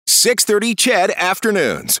6:30 CHED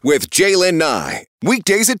Afternoons with Jaylen Nye.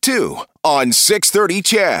 Weekdays at 2 on 6:30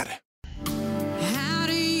 CHED. How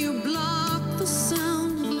do you block the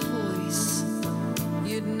sound of voice?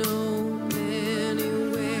 You'd know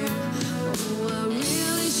anywhere. Oh, I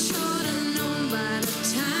really should have known by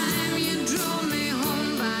the time you drove me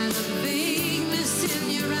home, by the vagueness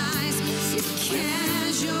in your eyes, your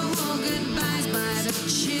casual goodbyes, by the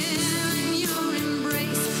chill in your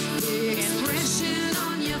embrace, the expression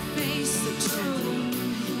on your face, the tone.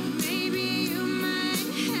 Maybe you might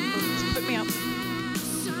have. Put me up.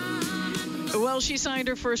 Well, she signed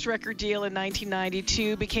her first record deal in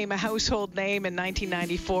 1992, became a household name in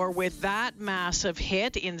 1994 with that massive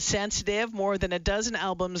hit, Insensitive. More than a dozen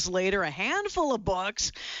albums later, a handful of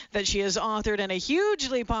books that she has authored, and a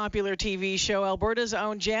hugely popular TV show. Alberta's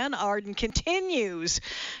own Jann Arden continues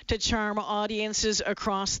to charm audiences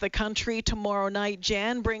across the country. Tomorrow night,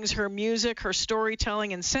 Jann brings her music, her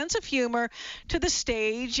storytelling, and sense of humor to the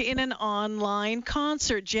stage in an online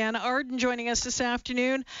concert. Jann Arden joining us this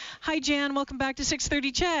afternoon. Hi, Jann. Welcome back to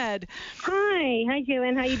 6:30 CHED. Hi,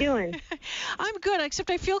 Jaylen. How you doing? I'm good,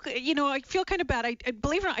 except I feel kind of bad. I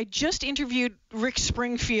believe it or not, I just interviewed Rick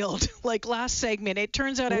Springfield like last segment. It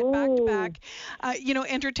turns out I had back-to-back,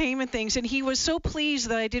 entertainment things, and he was so pleased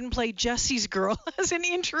that I didn't play Jesse's Girl as an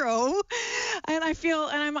intro. And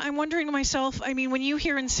I'm wondering to myself, I mean, when you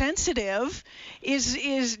hear Insensitive,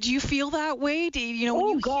 do you feel that way? Do you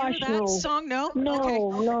when you hear that song? No.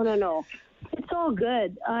 No. It's all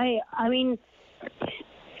good. I mean,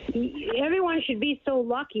 everyone should be so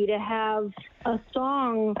lucky to have a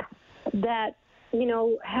song that,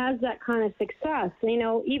 has that kind of success.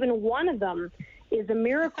 Even one of them is a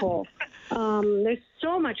miracle. There's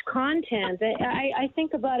so much content. I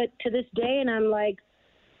think about it to this day, and I'm like,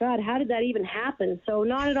 God, how did that even happen? So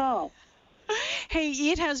not at all. Hey,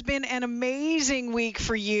 it has been an amazing week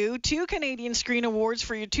for you. 2 Canadian Screen Awards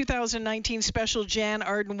for your 2019 special Jann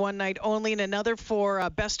Arden One Night Only, and another for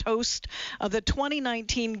Best Host of the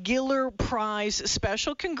 2019 Giller Prize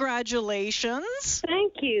special. Congratulations.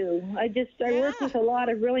 Thank you. I work with a lot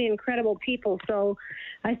of really incredible people, so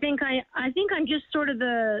I think I'm just sort of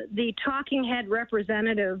the talking head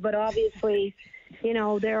representative, but obviously,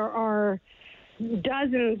 there are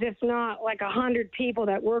dozens, if not like 100 people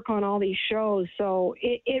that work on all these shows. So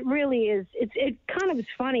it really is. It kind of is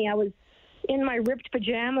funny. I was in my ripped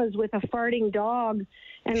pajamas with a farting dog,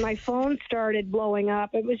 and my phone started blowing up.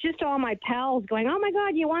 It was just all my pals going, "Oh my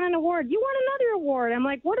God, you won an award! You won another award!" I'm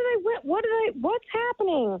like, "What did I win? What's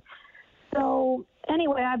happening?" So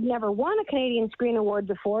anyway, I've never won a Canadian Screen Award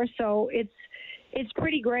before, so it's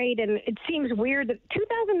pretty great, and it seems weird that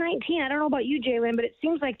 2019, I don't know about you, Jaylen, but it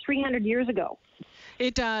seems like 300 years ago.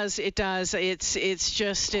 It does. It's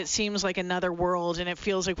just, it seems like another world, and it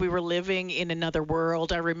feels like we were living in another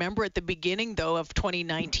world. I remember at the beginning, though, of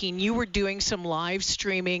 2019, you were doing some live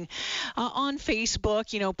streaming on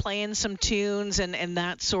Facebook, playing some tunes and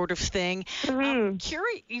that sort of thing.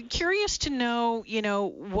 Mm-hmm. Curious to know,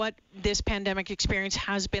 what this pandemic experience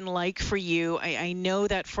has been like for you. I know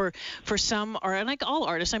that for some, or like all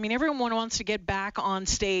artists, I mean, everyone wants to get back on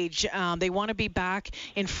stage. They want to be back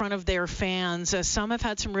in front of their fans. Some have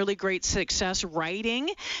had some really great success writing.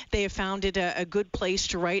 They have found it a good place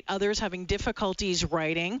to write. Others having difficulties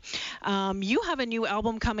writing. You have a new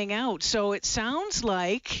album coming out, so it sounds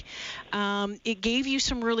like it gave you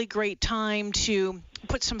some really great time to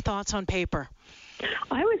put some thoughts on paper.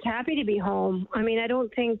 I was happy to be home. I mean, I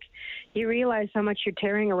don't think you realize how much you're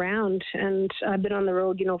tearing around, and I've been on the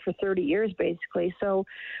road, for 30 years basically. So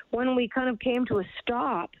when we kind of came to a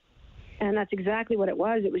stop, and that's exactly what it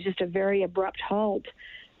was just a very abrupt halt,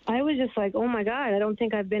 I was just like, oh my God, I don't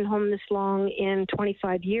think I've been home this long in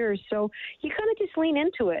 25 years. So you kind of just lean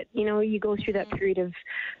into it. You go through that period of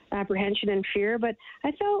apprehension and fear, but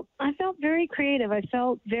I felt very creative. I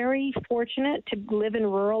felt very fortunate to live in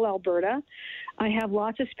rural Alberta. I have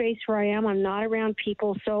lots of space where I am. I'm not around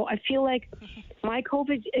people. So I feel like my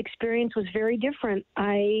COVID experience was very different.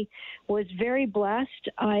 I was very blessed.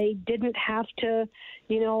 I didn't have to,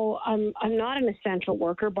 I'm not an essential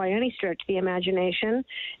worker by any stretch of the imagination.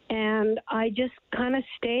 And I just kind of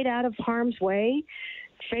stayed out of harm's way,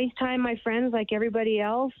 FaceTime my friends like everybody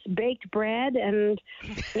else, baked bread and,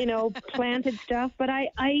 planted stuff. But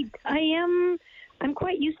I'm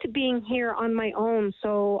quite used to being here on my own.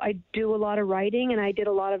 So I do a lot of writing, and I did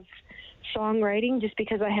a lot of songwriting just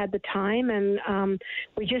because I had the time. And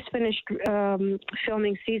we just finished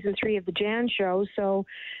filming season 3 of the Jann Show.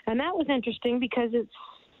 And that was interesting because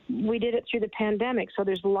we did it through the pandemic. So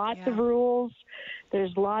there's lots of rules.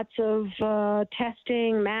 There's lots of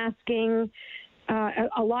testing, masking.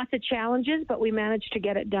 a lots of challenges, but we managed to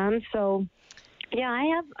get it done. So,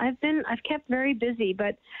 yeah, I've kept very busy,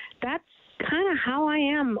 but that's kind of how I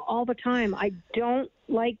am all the time. I don't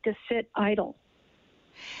like to sit idle.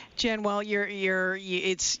 Jen, well,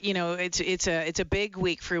 it's a big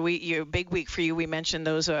week for you. We mentioned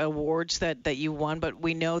those awards that you won, but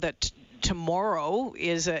we know that tomorrow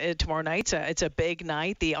night's it's a big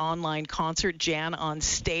night. The online concert, Jan on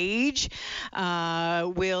Stage,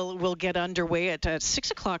 will get underway at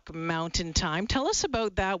 6:00 Mountain Time. Tell us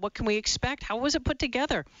about that. What can we expect? How was it put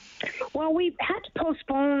together? Well, we had to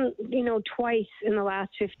postpone, twice in the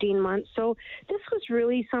last 15 months. So this was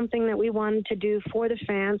really something that we wanted to do for the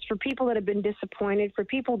fans, for people that have been disappointed, for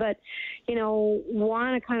people that,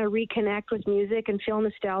 want to kind of reconnect with music and feel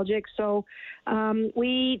nostalgic. So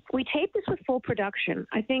we taped this with full production.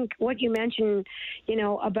 I think what you mentioned,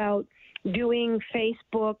 about doing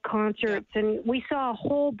Facebook concerts, and we saw a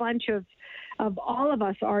whole bunch of all of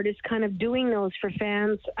us artists kind of doing those for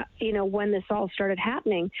fans, when this all started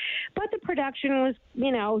happening. But the production was,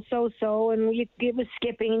 so-so, and it was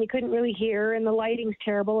skipping, and you couldn't really hear, and the lighting's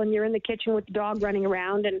terrible, and you're in the kitchen with the dog running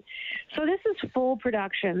around. And so this is full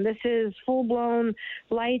production. This is full-blown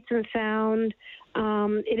lights and sound.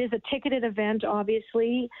 It is a ticketed event,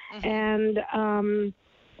 obviously, and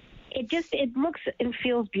it looks and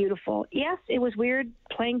feels beautiful. Yes, it was weird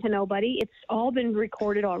playing to nobody. It's all been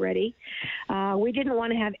recorded already. We didn't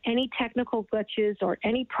want to have any technical glitches or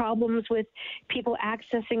any problems with people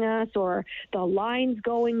accessing us or the lines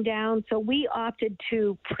going down. So we opted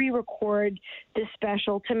to pre-record this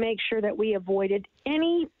special to make sure that we avoided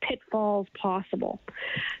any pitfalls possible.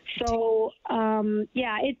 So,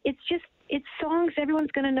 it's songs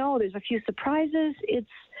everyone's going to know. There's a few surprises.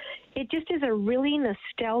 It just is a really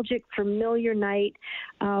nostalgic, familiar night.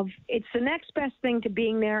 It's the next best thing to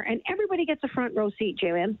being there, and everybody gets a front row seat,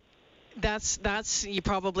 Jalen. That's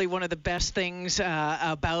probably one of the best things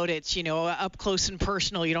about it, up close and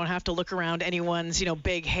personal. You don't have to look around anyone's,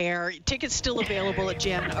 big hair. Tickets still available at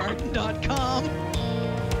janarden.com.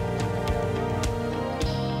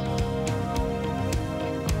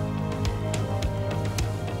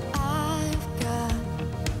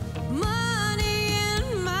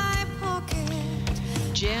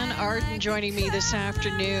 Jan Arden joining me this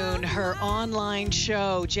afternoon. Her online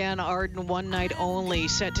show, Jan Arden One Night Only,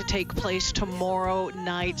 set to take place tomorrow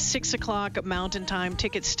night, 6:00 Mountain Time.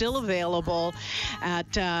 Tickets still available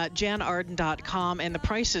at janarden.com, and the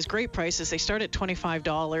prices, great prices. They start at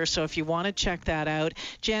 $25, so if you want to check that out.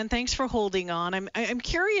 Jan, thanks for holding on. I'm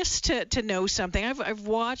curious to know something. I've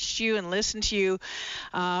watched you and listened to you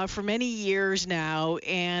for many years now,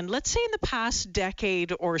 and let's say in the past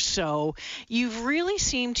decade or so, you've really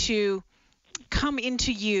seemed to come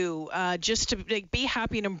into you just to be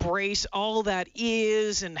happy and embrace all that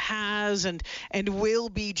is and has and will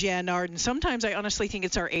be Jan Arden. Sometimes I honestly think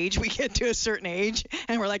it's our age. We get to a certain age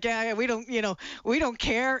and we're like, yeah, we don't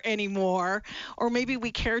care anymore, or maybe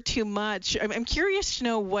we care too much. I'm curious to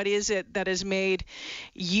know, what is it that has made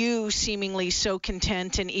you seemingly so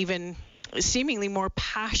content and even seemingly more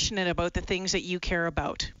passionate about the things that you care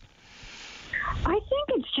about? I think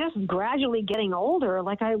it's just gradually getting older.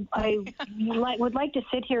 Like I would like to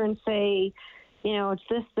sit here and say, it's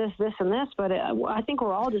this, and this, but I think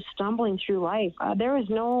we're all just stumbling through life. There is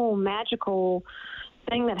no magical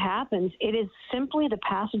thing that happens. It is simply the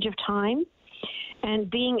passage of time and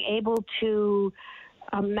being able to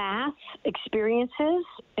amass experiences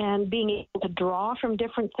and being able to draw from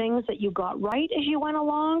different things that you got right as you went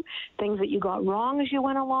along, things that you got wrong as you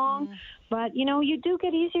went along. But, you do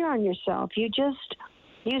get easier on yourself. You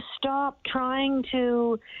stop trying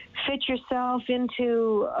to fit yourself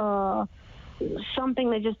into something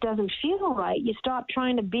that just doesn't feel right. You stop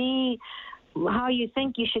trying to be how you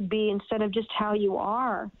think you should be instead of just how you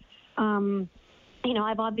are.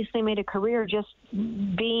 I've obviously made a career just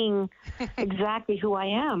being exactly who I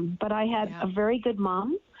am. But I had a very good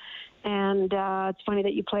mom. And it's funny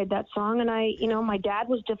that you played that song. And my dad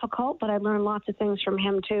was difficult, but I learned lots of things from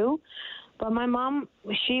him too. But my mom,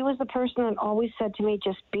 she was the person that always said to me,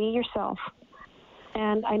 just be yourself.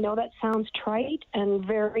 And I know that sounds trite and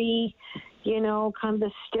very, kind of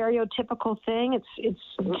the stereotypical thing. It's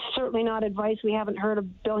certainly not advice we haven't heard a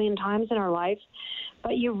billion times in our life,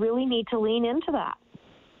 but you really need to lean into that.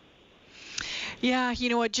 Yeah, you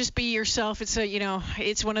know what? Just be yourself. It's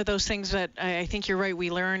it's one of those things that I think you're right. We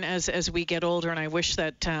learn as we get older, and I wish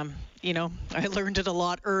that I learned it a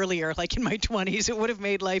lot earlier, like in my 20s. It would have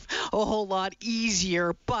made life a whole lot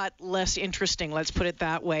easier, but less interesting. Let's put it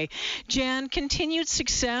that way. Jan, continued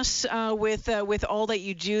success with all that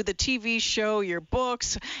you do, the TV show, your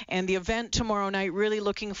books, and the event tomorrow night. Really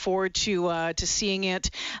looking forward to seeing it.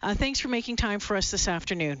 Thanks for making time for us this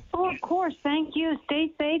afternoon. Oh, of course. Thank you.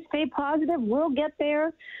 Stay safe. Stay positive. We'll get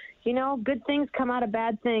there. Good things come out of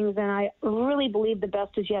bad things, and I really believe the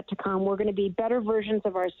best is yet to come. We're going to be better versions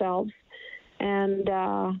of ourselves, and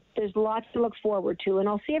there's lots to look forward to, and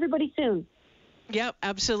I'll see everybody soon. Yep,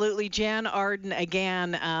 absolutely. Jan Arden,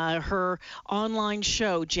 again, her online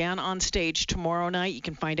show, Jan on Stage, tomorrow night. You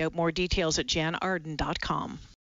can find out more details at janarden.com.